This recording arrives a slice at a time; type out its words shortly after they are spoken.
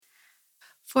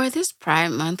For this Pride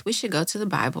Month, we should go to the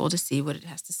Bible to see what it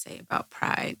has to say about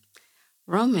pride.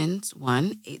 Romans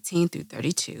 1:18 through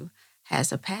 32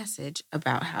 has a passage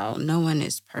about how no one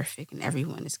is perfect and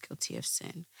everyone is guilty of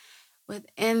sin.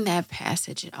 Within that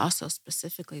passage, it also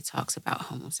specifically talks about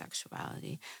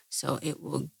homosexuality. So it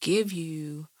will give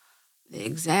you the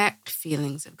exact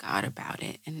feelings of God about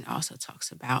it. And it also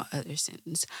talks about other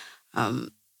sins.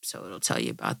 So it'll tell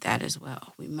you about that as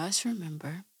well. We must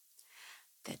remember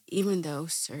that even though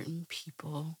certain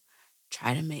people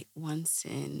try to make one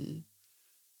sin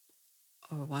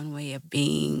or one way of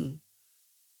being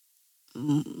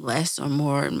less or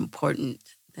more important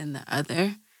than the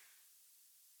other,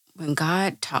 when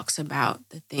God talks about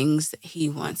the things that he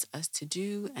wants us to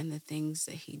do and the things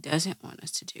that he doesn't want us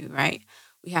to do, right?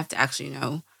 We have to actually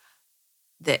know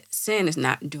that sin is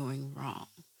not doing wrong,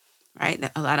 right?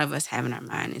 That a lot of us have in our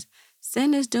mind is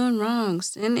sin is doing wrong.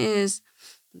 Sin is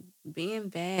being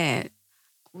bad.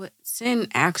 What sin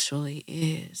actually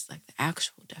is, like the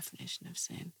actual definition of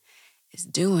sin, is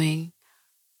doing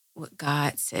what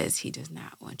God says he does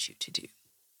not want you to do,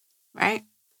 right?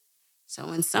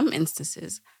 So in some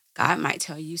instances, God might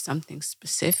tell you something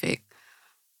specific,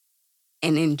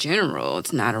 and in general,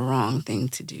 it's not a wrong thing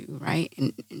to do, right?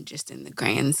 And just in the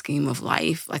grand scheme of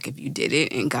life, like if you did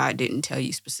it and God didn't tell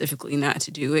you specifically not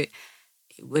to do it,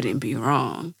 it wouldn't be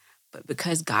wrong. But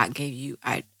because God gave you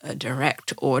a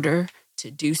direct order to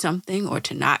do something or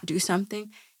to not do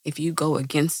something, if you go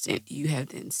against it, you have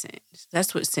then sinned.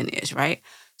 That's what sin is, right?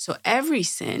 So every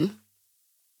sin,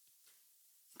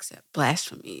 except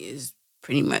blasphemy, is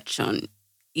pretty much on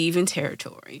even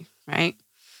territory, right?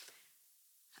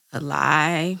 A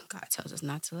lie, God tells us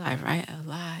not to lie, right? A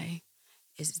lie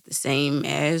is the same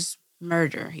as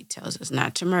murder. He tells us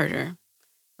not to murder,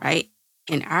 right?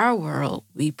 In our world,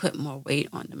 we put more weight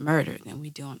on the murder than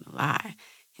we do on the lie.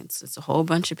 Hence, it's a whole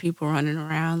bunch of people running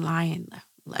around lying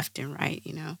left and right,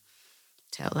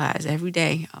 tell lies every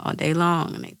day, all day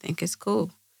long, and they think it's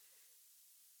cool.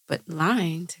 But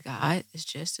lying to God is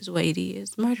just as weighty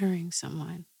as murdering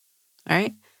someone,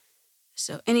 right?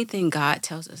 So anything God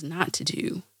tells us not to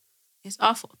do is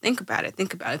awful. Think about it.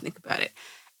 Think about it. Think about it.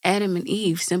 Adam and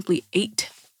Eve simply ate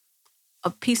a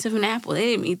piece of an apple.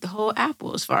 They didn't eat the whole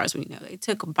apple, as far as we know. They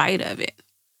took a bite of it.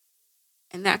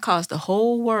 And that caused the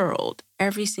whole world,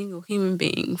 every single human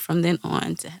being from then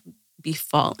on, to be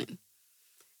fallen.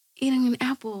 Eating an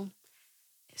apple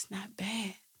is not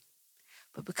bad.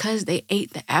 But because they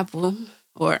ate the apple,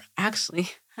 or actually,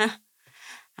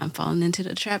 I'm falling into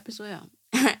the trap as well.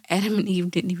 Adam and Eve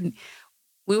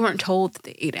we weren't told that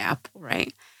they ate apple,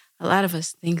 right? A lot of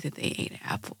us think that they ate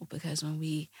apple because when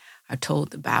we are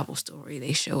told the Bible story,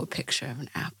 they show a picture of an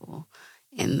apple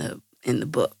in the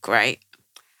book, right?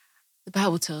 The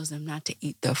Bible tells them not to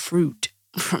eat the fruit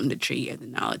from the tree of the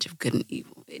knowledge of good and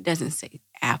evil. It doesn't say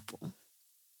apple.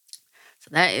 So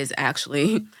that is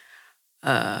actually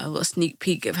a little sneak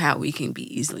peek of how we can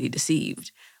be easily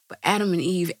deceived. But Adam and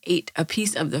Eve ate a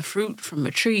piece of the fruit from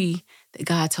a tree that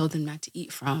God told them not to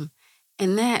eat from,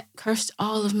 and that cursed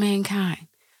all of mankind.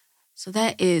 So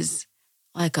that is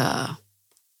like a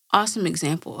awesome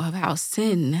example of how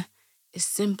sin is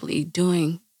simply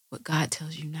doing what God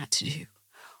tells you not to do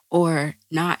or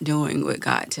not doing what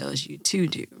God tells you to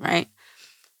do, right?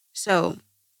 So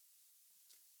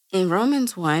in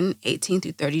Romans 1:18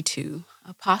 through 32,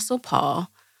 Apostle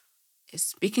Paul is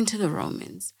speaking to the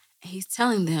Romans, and he's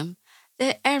telling them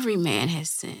that every man has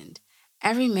sinned.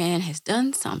 Every man has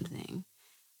done something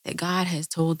that God has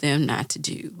told them not to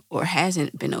do or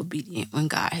hasn't been obedient when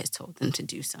God has told them to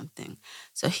do something.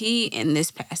 So he, in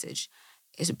this passage,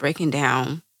 is breaking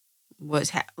down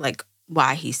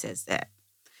why he says that.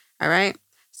 All right?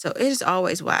 So it is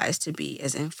always wise to be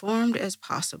as informed as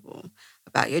possible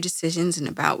about your decisions and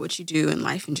about what you do in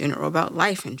life in general, about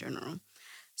life in general.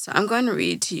 So I'm going to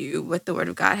read to you what the Word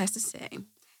of God has to say.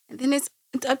 And then it's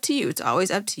up to you. It's always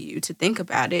up to you to think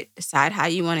about it, decide how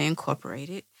you want to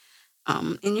incorporate it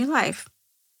in your life.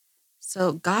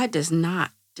 So God does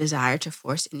not desire to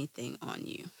force anything on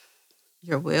you.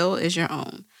 Your will is your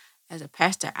own. As a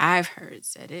pastor I've heard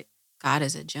said it, God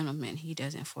is a gentleman. He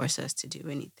doesn't force us to do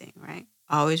anything, right?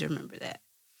 Always remember that.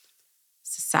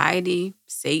 Society,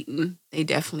 Satan, they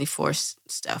definitely force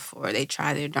stuff, or they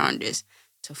try their darndest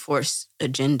to force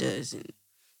agendas and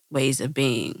ways of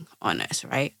being on us,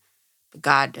 right? But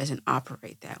God doesn't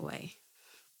operate that way,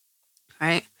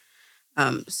 right?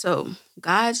 So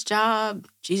God's job,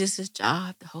 Jesus'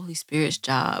 job, the Holy Spirit's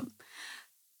job,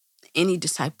 any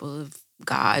disciple of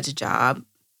God's job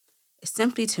is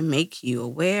simply to make you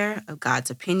aware of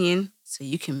God's opinion so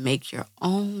you can make your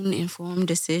own informed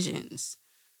decisions.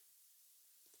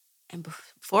 And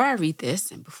before I read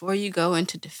this, and before you go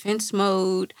into defense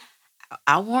mode,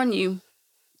 I'll warn you,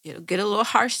 it'll get a little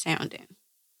harsh sounding.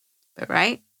 But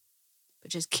right?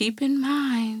 But just keep in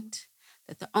mind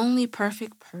that the only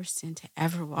perfect person to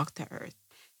ever walk the earth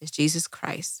is Jesus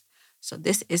Christ. So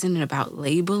this isn't about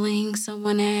labeling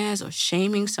someone as or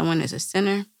shaming someone as a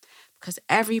sinner, because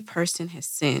every person has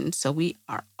sinned. So we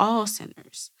are all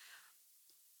sinners.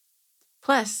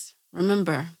 Plus,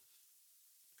 remember,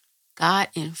 God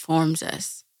informs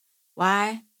us.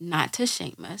 Why? Not to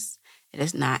shame us. It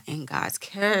is not in God's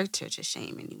character to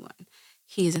shame anyone.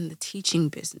 He is in the teaching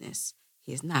business.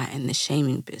 He is not in the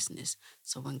shaming business.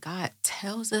 So when God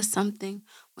tells us something,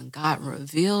 when God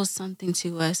reveals something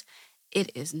to us,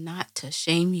 it is not to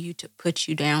shame you, to put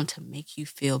you down, to make you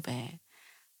feel bad.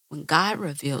 When God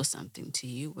reveals something to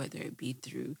you, whether it be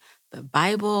through the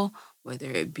Bible, whether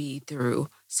it be through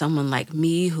someone like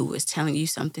me who is telling you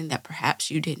something that perhaps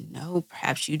you didn't know,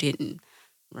 perhaps you didn't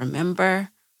remember,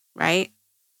 right?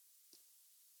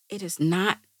 It is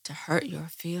not to hurt your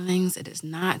feelings. It is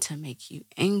not to make you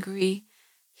angry.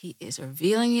 He is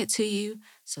revealing it to you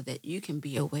so that you can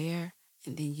be aware,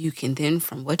 and then you can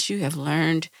from what you have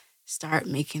learned, start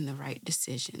making the right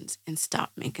decisions and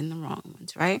stop making the wrong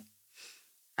ones, right?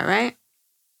 All right?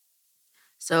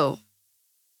 So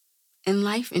in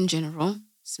life in general,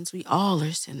 since we all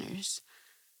are sinners,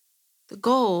 the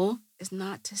goal is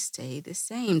not to stay the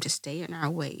same, to stay in our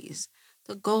ways.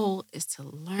 The goal is to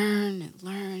learn and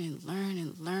learn and learn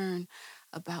and learn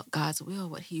about God's will,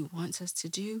 what He wants us to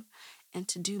do, and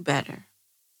to do better,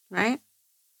 right?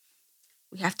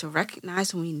 We have to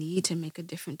recognize when we need to make a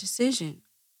different decision.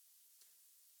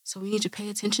 So we need to pay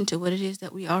attention to what it is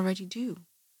that we already do,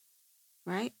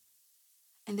 right?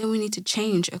 And then we need to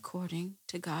change according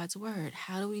to God's word.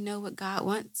 How do we know what God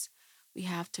wants? We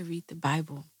have to read the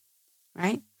Bible,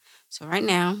 right? So right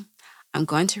now, I'm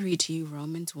going to read to you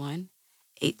Romans 1:18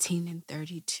 and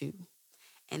 32.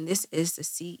 And this is the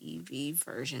CEV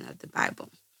version of the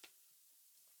Bible.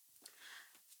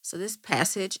 So this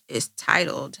passage is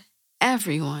titled,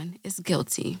 Everyone is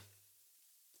Guilty.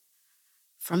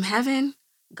 From heaven,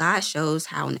 God shows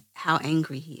how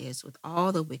angry He is with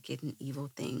all the wicked and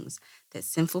evil things that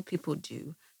sinful people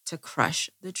do to crush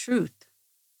the truth.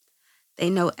 They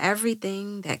know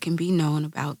everything that can be known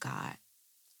about God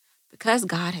because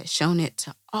God has shown it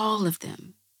to all of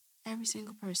them, every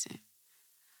single person.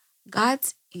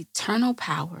 God's eternal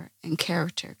power and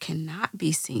character cannot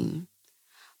be seen,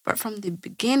 but from the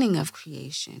beginning of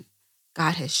creation,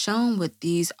 God has shown what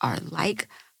these are like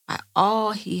by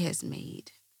all He has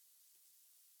made.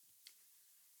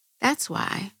 That's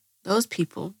why those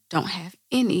people don't have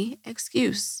any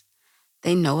excuse.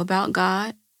 They know about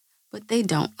God, but they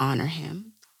don't honor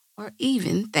Him or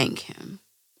even thank Him.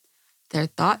 Their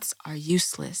thoughts are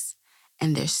useless,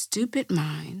 and their stupid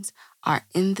minds are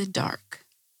in the dark.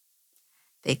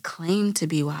 They claim to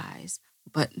be wise,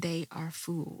 but they are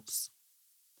fools.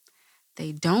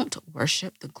 They don't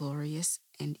worship the glorious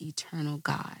and eternal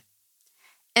God.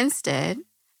 Instead,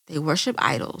 they worship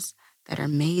idols that are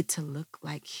made to look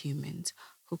like humans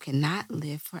who cannot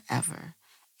live forever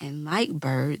and like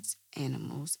birds,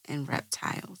 animals, and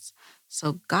reptiles.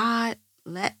 So God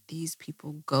let these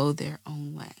people go their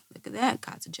own way. Look at that.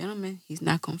 God's a gentleman. He's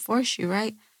not going to force you,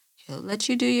 right? He'll let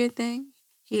you do your thing.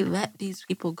 He let these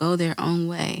people go their own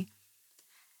way.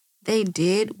 They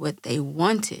did what they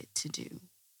wanted to do,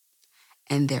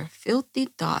 and their filthy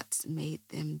thoughts made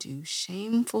them do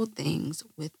shameful things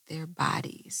with their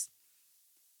bodies.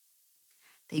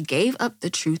 They gave up the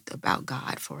truth about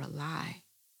God for a lie,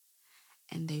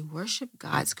 and they worship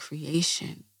God's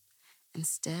creation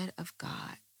instead of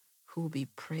God, who will be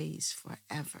praised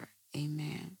forever.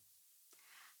 Amen.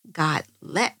 God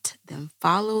let them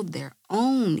follow their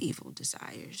own evil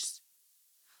desires.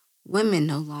 Women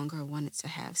no longer wanted to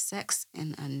have sex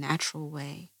in a natural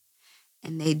way,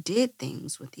 and they did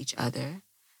things with each other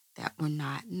that were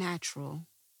not natural.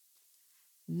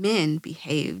 Men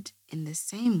behaved in the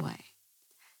same way.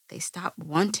 They stopped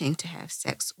wanting to have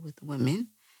sex with women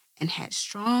and had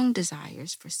strong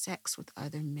desires for sex with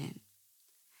other men.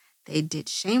 They did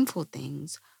shameful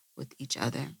things with each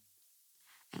other,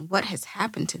 and what has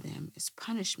happened to them is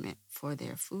punishment for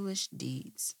their foolish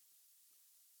deeds.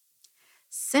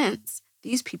 Since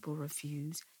these people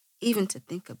refuse even to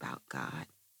think about God,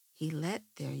 He let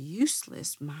their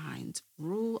useless minds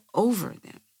rule over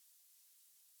them.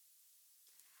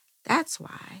 That's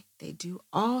why they do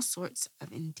all sorts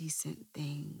of indecent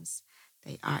things.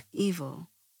 They are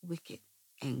evil, wicked,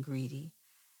 and greedy,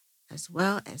 as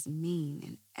well as mean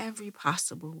in every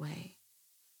possible way.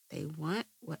 They want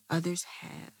what others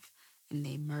have, and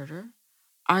they murder,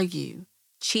 argue,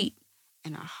 cheat,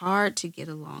 and are hard to get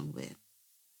along with.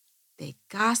 They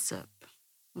gossip.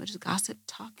 What is gossip?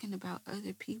 Talking about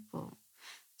other people,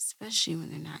 especially when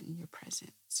they're not in your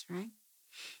presence, right?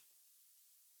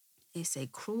 They say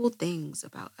cruel things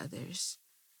about others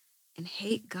and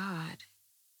hate God.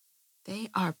 They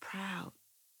are proud,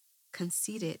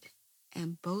 conceited,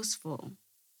 and boastful.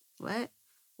 What?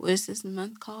 What is this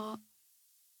month called?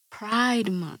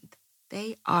 Pride Month.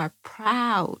 They are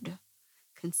proud,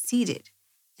 conceited,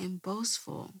 and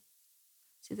boastful.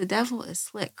 See, the devil is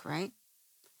slick, right?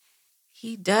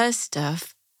 He does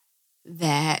stuff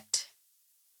that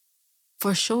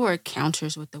for sure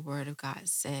counters what the Word of God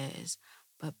says.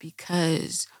 But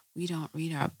because we don't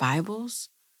read our Bibles,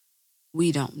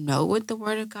 we don't know what the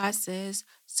Word of God says,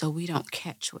 so we don't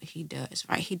catch what he does,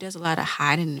 right? He does a lot of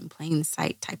hiding in plain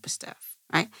sight type of stuff,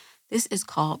 right? This is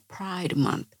called Pride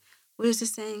Month. What is it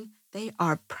saying? They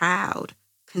are proud,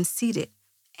 conceited,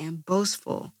 and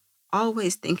boastful,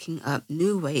 always thinking up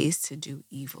new ways to do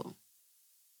evil.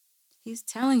 He's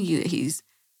telling you that he's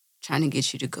trying to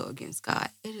get you to go against God.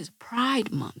 It is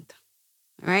Pride Month,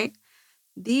 right?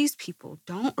 These people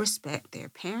don't respect their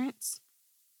parents.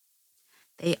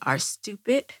 They are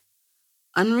stupid,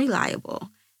 unreliable,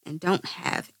 and don't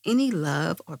have any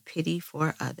love or pity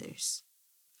for others.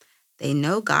 They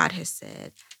know God has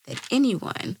said that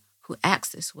anyone who acts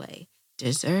this way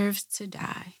deserves to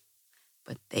die,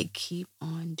 but they keep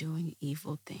on doing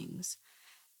evil things,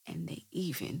 and they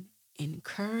even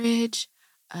encourage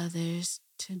others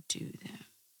to do them,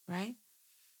 right?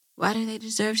 Why do they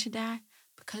deserve to die?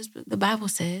 Because the Bible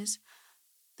says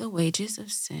the wages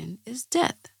of sin is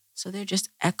death. So they're just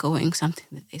echoing something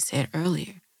that they said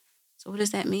earlier. So what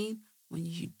does that mean? When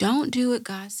you don't do what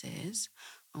God says,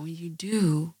 or when you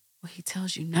do what he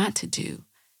tells you not to do,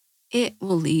 it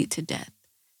will lead to death.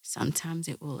 Sometimes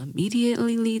it will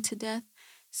immediately lead to death.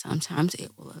 Sometimes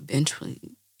it will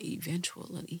eventually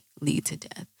lead to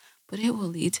death. But it will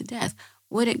lead to death.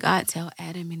 What did God tell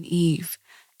Adam and Eve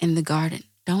in the garden?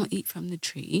 Don't eat from the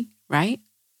tree, right?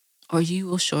 Or you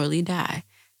will surely die.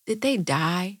 Did they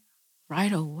die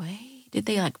right away? Did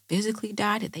they physically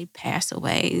die? Did they pass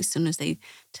away as soon as they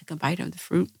took a bite of the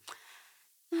fruit?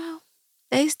 No,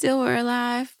 they still were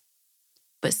alive,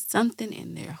 but something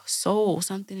in their soul,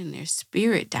 something in their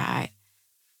spirit died,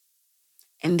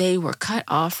 and they were cut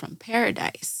off from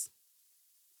paradise,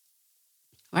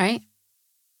 right?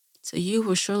 So you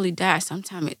will surely die.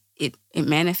 Sometimes it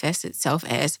manifests itself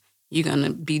as you're going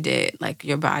to be dead, like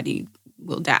your body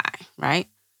will die, right?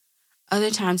 Other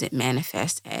times it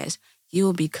manifests as you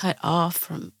will be cut off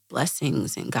from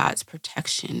blessings and God's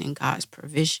protection and God's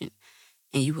provision,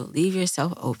 and you will leave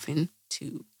yourself open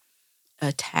to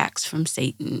attacks from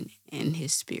Satan and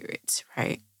his spirits,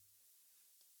 right?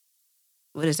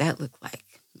 What does that look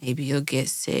like? Maybe you'll get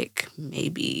sick.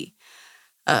 Maybe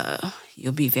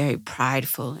you'll be very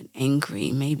prideful and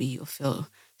angry. Maybe you'll feel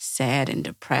sad and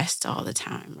depressed all the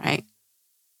time, right?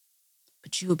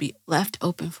 But you will be left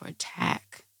open for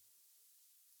attack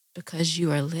because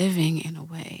you are living in a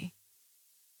way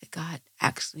that God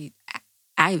actually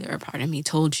either,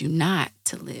 told you not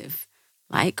to live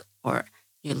like, or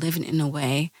you're living in a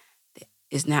way that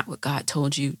is not what God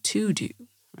told you to do,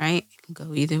 right? It can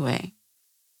go either way.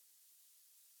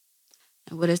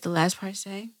 And what does the last part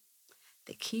say?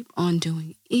 They keep on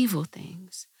doing evil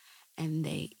things, and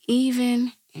they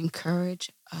even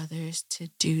encourage others to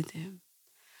do them.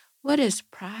 What is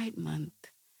Pride Month?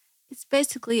 It's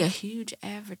basically a huge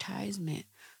advertisement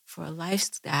for a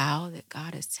lifestyle that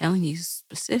God is telling you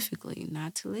specifically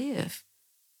not to live,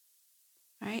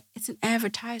 right? It's an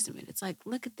advertisement. It's like,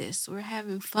 look at this. We're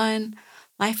having fun.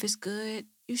 Life is good.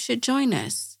 You should join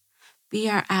us. Be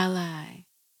our ally.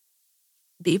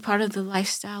 Be part of the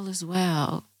lifestyle as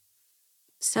well.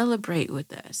 Celebrate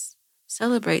with us.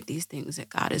 Celebrate these things that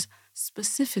God is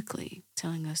specifically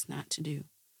telling us not to do.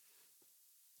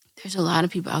 There's a lot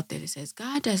of people out there that says,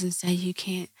 God doesn't say you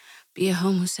can't be a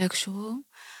homosexual.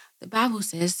 The Bible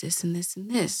says this and this and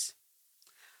this.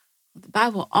 Well, the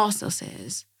Bible also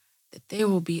says that there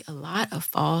will be a lot of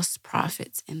false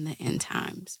prophets in the end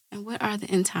times. And what are the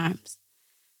end times?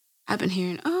 I've been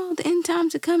hearing, the end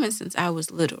times are coming since I was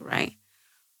little, right?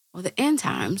 Well, the end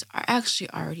times are actually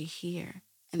already here.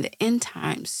 And the end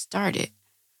times started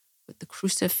with the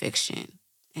crucifixion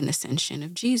and ascension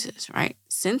of Jesus, right?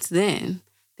 Since then,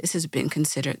 this has been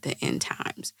considered the end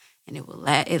times. And it will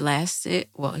last,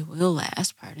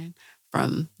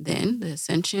 from then, the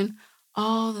ascension,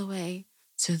 all the way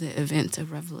to the events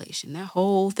of Revelation. That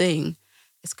whole thing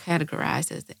is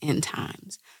categorized as the end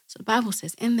times. So the Bible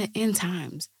says in the end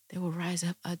times, there will rise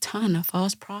up a ton of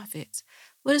false prophets.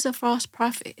 What is a false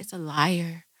prophet? It's a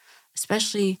liar,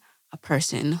 especially a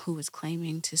person who is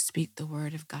claiming to speak the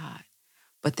word of God,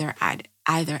 but they're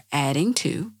either adding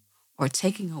to or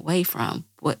taking away from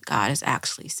what God is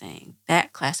actually saying.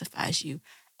 That classifies you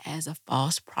as a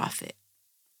false prophet.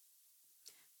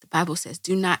 The Bible says,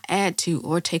 do not add to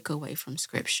or take away from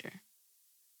Scripture.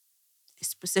 It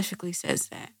specifically says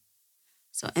that.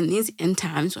 So in these end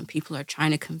times, when people are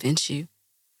trying to convince you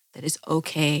that it's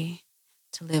okay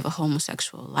to live a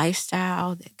homosexual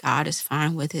lifestyle, that God is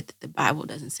fine with it, that the Bible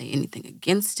doesn't say anything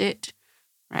against it,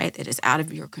 right? That it's out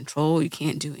of your control, you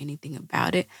can't do anything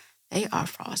about it. They are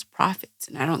false prophets.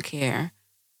 And I don't care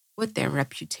what their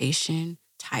reputation,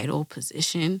 title,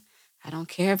 position. I don't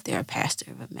care if they're a pastor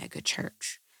of a mega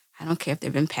church. I don't care if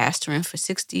they've been pastoring for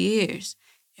 60 years.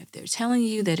 If they're telling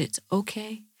you that it's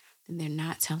okay, then they're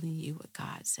not telling you what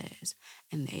God says,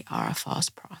 and they are a false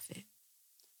prophet,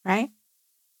 right?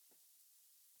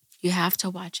 You have to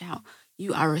watch out.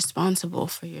 You are responsible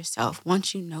for yourself.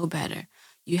 Once you know better,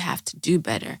 you have to do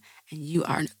better, and you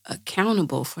are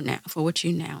accountable for what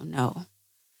you now know.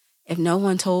 If no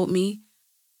one told me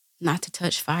not to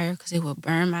touch fire because it will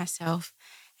burn myself,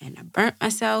 and I burnt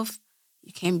myself,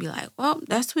 you can't be like, well,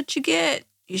 that's what you get.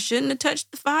 You shouldn't have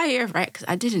touched the fire, right? Because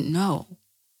I didn't know.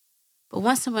 But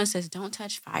once someone says, don't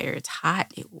touch fire, it's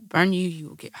hot, it will burn you, you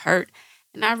will get hurt,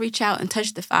 and I reach out and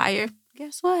touch the fire,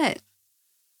 guess what?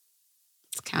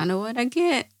 It's kind of what I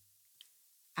get.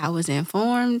 I was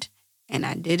informed, and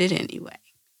I did it anyway.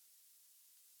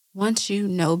 Once you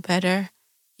know better,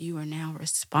 you are now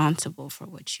responsible for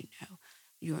what you know.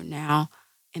 You are now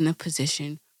in a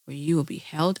position where you will be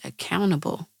held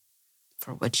accountable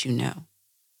for what you know.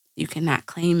 You cannot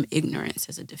claim ignorance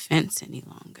as a defense any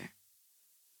longer,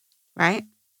 right?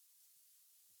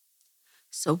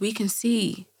 So we can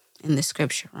see in the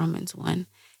scripture, Romans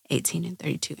 1:18 and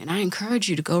 32. And I encourage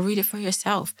you to go read it for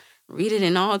yourself. Read it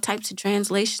in all types of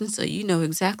translations so you know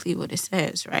exactly what it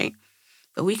says, right?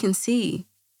 But we can see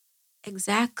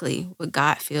exactly what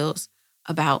God feels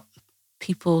about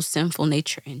people's sinful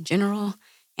nature in general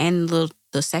and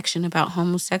the section about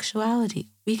homosexuality.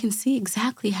 We can see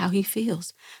exactly how he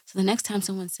feels. So the next time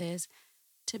someone says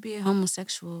to be a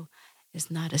homosexual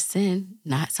is not a sin,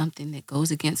 not something that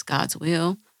goes against God's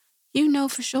will, you know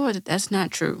for sure that that's not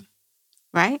true,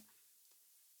 right?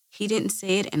 He didn't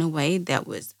say it in a way that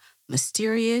was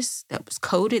mysterious, that was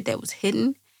coded, that was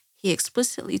hidden. He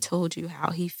explicitly told you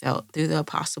how he felt through the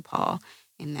Apostle Paul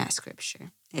in that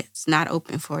scripture. It's not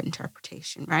open for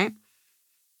interpretation, right?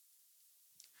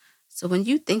 So when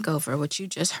you think over what you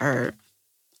just heard,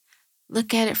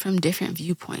 look at it from different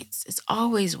viewpoints. It's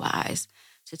always wise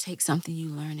to take something you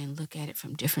learn and look at it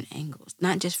from different angles,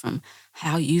 not just from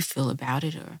how you feel about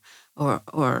it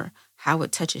or how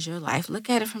it touches your life. Look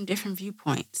at it from different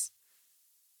viewpoints.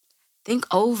 Think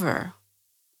over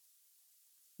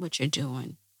what you're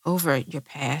doing, over your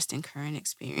past and current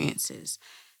experiences,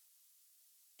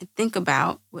 and think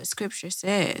about what Scripture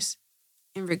says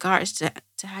in regards to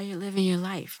how you're living your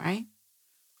life, right?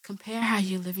 Compare how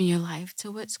you're living your life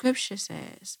to what Scripture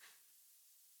says.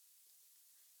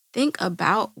 Think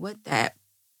about what that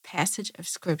passage of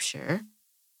Scripture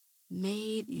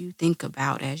made you think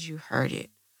about as you heard it,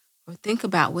 or think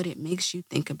about what it makes you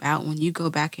think about when you go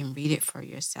back and read it for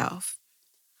yourself.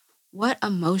 What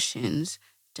emotions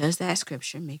does that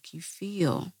Scripture make you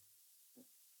feel?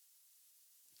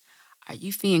 Are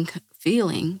you feeling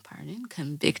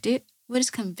convicted? What does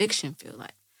conviction feel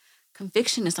like?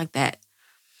 Conviction is like that,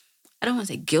 I don't want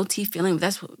to say guilty feeling, but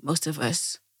that's what most of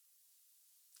us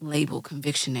label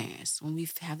conviction as. When we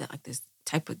have that, like this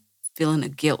type of feeling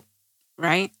of guilt,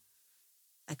 right?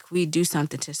 Like we do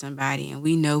something to somebody and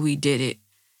we know we did it.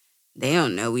 They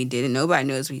don't know we did it. Nobody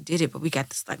knows we did it, but we got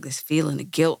this feeling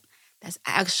of guilt. That's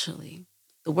actually,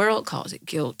 the world calls it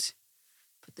guilt,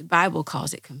 but the Bible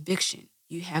calls it conviction.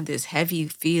 You have this heavy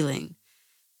feeling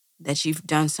that you've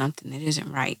done something that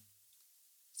isn't right.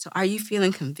 So are you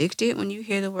feeling convicted when you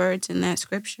hear the words in that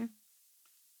scripture?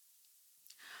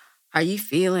 Are you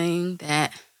feeling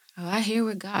that, oh, I hear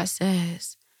what God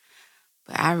says,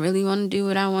 but I really want to do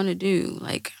what I want to do?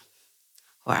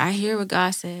 Or I hear what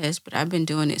God says, but I've been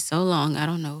doing it so long, I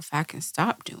don't know if I can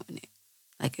stop doing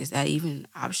it. Is that even an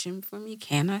option for me?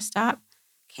 Can I stop?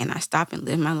 Can I stop and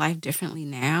live my life differently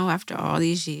now after all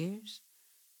these years?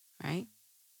 Right?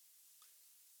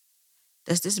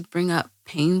 Does this bring up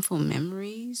painful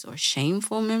memories or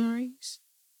shameful memories?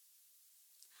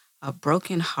 A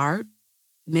broken heart,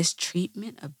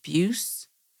 mistreatment, abuse,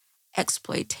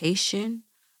 exploitation,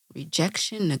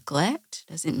 rejection, neglect?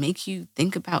 Does it make you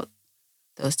think about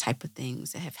those type of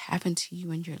things that have happened to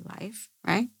you in your life,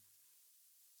 right?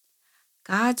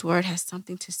 God's word has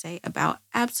something to say about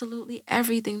absolutely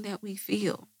everything that we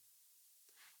feel.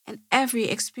 and every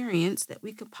experience that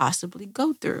we could possibly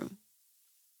go through.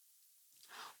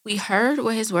 We heard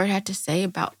what his word had to say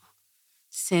about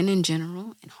sin in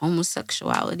general and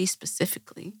homosexuality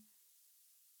specifically.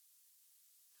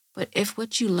 But if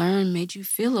what you learned made you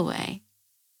feel away,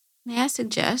 may I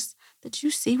suggest that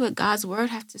you see what God's word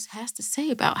has to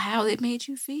say about how it made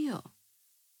you feel.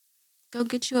 Go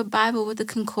get you a Bible with a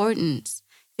concordance.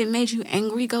 If it made you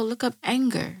angry, go look up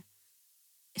anger.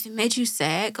 If it made you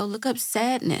sad, go look up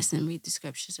sadness and read the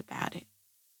scriptures about it,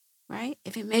 right?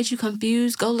 If it made you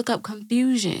confused, go look up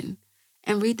confusion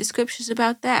and read the scriptures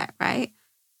about that, right?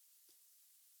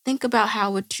 Think about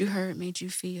how what you heard made you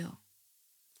feel.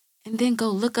 And then go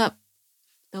look up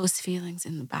those feelings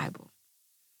in the Bible.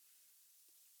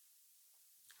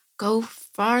 Go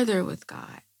farther with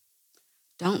God.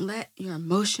 Don't let your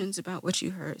emotions about what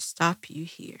you heard stop you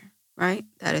here, right?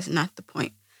 That is not the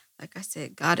point. Like I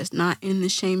said, God is not in the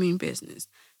shaming business.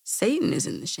 Satan is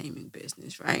in the shaming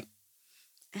business, right?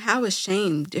 And how is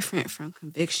shame different from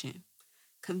conviction?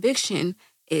 Conviction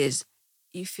is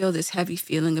you feel this heavy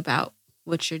feeling about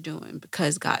what you're doing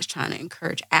because God's trying to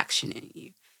encourage action in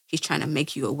you. He's trying to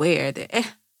make you aware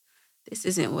that, this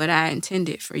isn't what I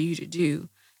intended for you to do.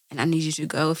 And I need you to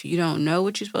go. If you don't know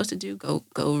what you're supposed to do,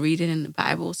 go read it in the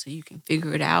Bible so you can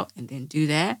figure it out and then do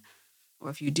that. Or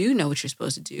if you do know what you're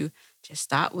supposed to do, just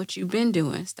stop what you've been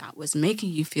doing, stop what's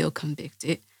making you feel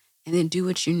convicted, and then do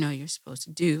what you know you're supposed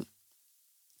to do.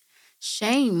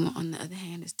 Shame, on the other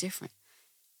hand, is different.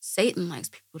 Satan likes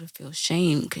people to feel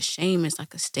shame because shame is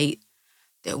like a state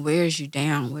that wears you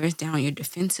down, wears down your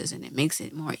defenses, and it makes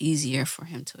it more easier for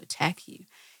him to attack you.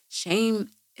 Shame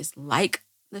is like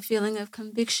the feeling of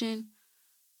conviction,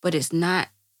 but it's not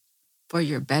for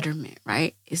your betterment,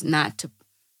 right? It's not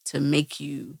to make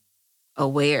you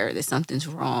aware that something's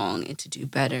wrong and to do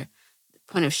better. The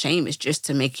point of shame is just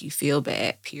to make you feel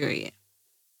bad, period.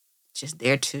 Just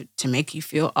there to make you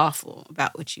feel awful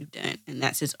about what you've done. And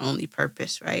that's its only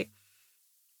purpose, right?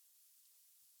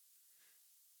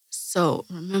 So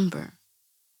remember,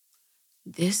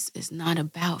 this is not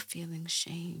about feeling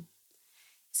shame.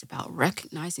 It's about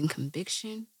recognizing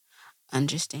conviction,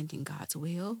 understanding God's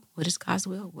will. What is God's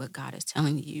will? What God is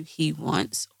telling you he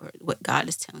wants or what God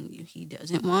is telling you he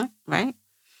doesn't want, right?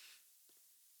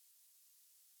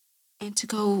 And to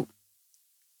go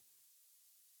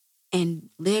and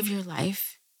live your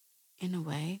life in a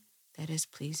way that is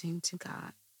pleasing to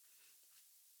God.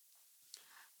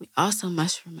 We also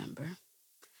must remember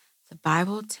the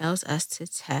Bible tells us to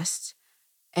test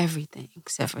everything,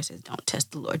 except for it says don't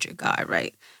test the Lord your God,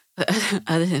 right? But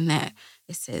other than that,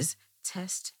 it says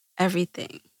test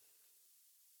everything.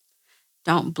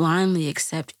 Don't blindly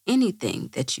accept anything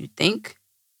that you think,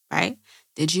 right?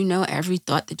 Did you know every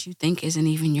thought that you think isn't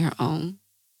even your own?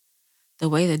 The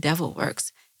way the devil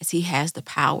works is he has the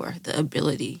power, the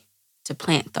ability to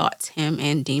plant thoughts. Him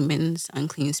and demons,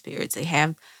 unclean spirits, they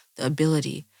have the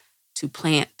ability to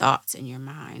plant thoughts in your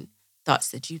mind,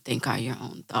 thoughts that you think are your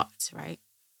own thoughts, right?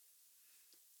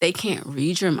 They can't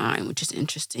read your mind, which is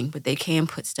interesting, but they can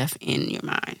put stuff in your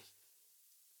mind.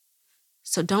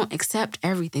 So don't accept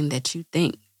everything that you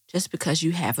think. Just because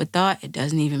you have a thought, it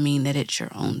doesn't even mean that it's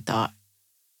your own thought.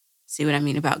 See what I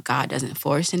mean about God doesn't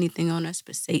force anything on us,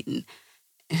 but Satan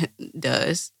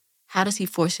does. How does he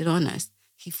force it on us?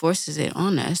 He forces it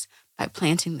on us by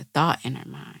planting the thought in our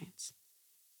minds.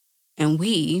 And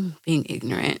we, being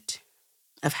ignorant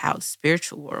of how the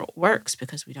spiritual world works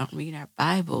because we don't read our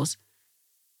Bibles,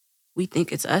 we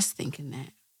think it's us thinking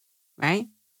that, right?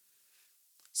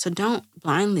 So don't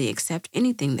blindly accept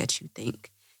anything that you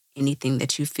think, anything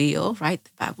that you feel, right?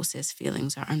 The Bible says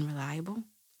feelings are unreliable,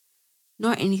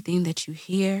 nor anything that you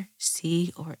hear,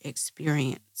 see, or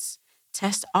experience.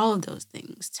 Test all of those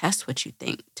things. Test what you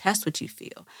think. Test what you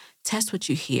feel. Test what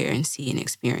you hear and see and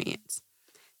experience.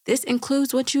 This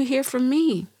includes what you hear from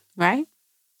me, right?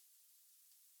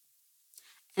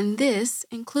 And this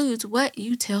includes what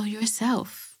you tell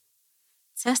yourself.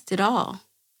 Test it all.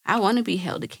 I want to be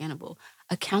held accountable,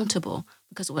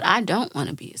 because what I don't want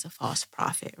to be is a false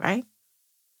prophet, right?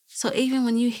 So even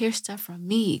when you hear stuff from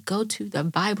me, go to the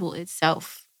Bible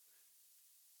itself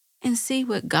and see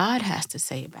what God has to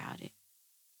say about it.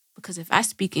 Because if I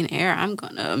speak in error, I'm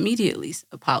going to immediately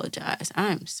apologize.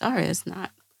 I'm sorry, I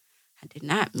did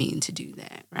not mean to do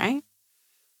that, right?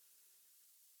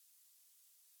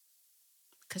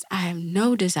 Because I have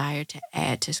no desire to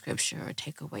add to scripture or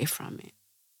take away from it.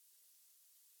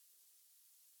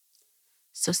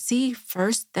 So see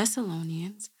 1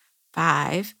 Thessalonians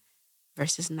 5,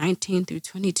 verses 19 through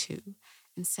 22,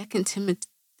 and 2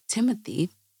 Timothy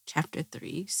chapter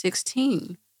 3,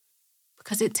 16,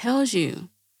 because it tells you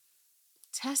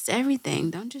Test everything.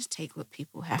 Don't just take what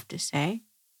people have to say.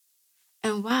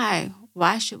 And why?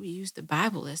 Why should we use the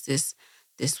Bible as this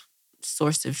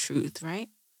source of truth, right?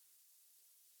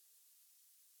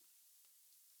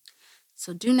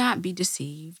 So do not be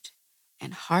deceived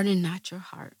and harden not your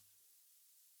heart.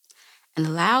 And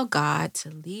allow God to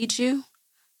lead you,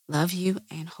 love you,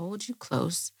 and hold you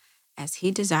close as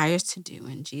he desires to do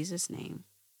in Jesus' name.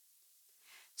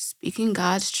 Speaking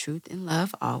God's truth in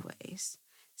love always.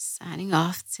 Signing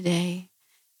off today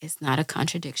is not a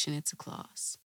contradiction, it's a clause.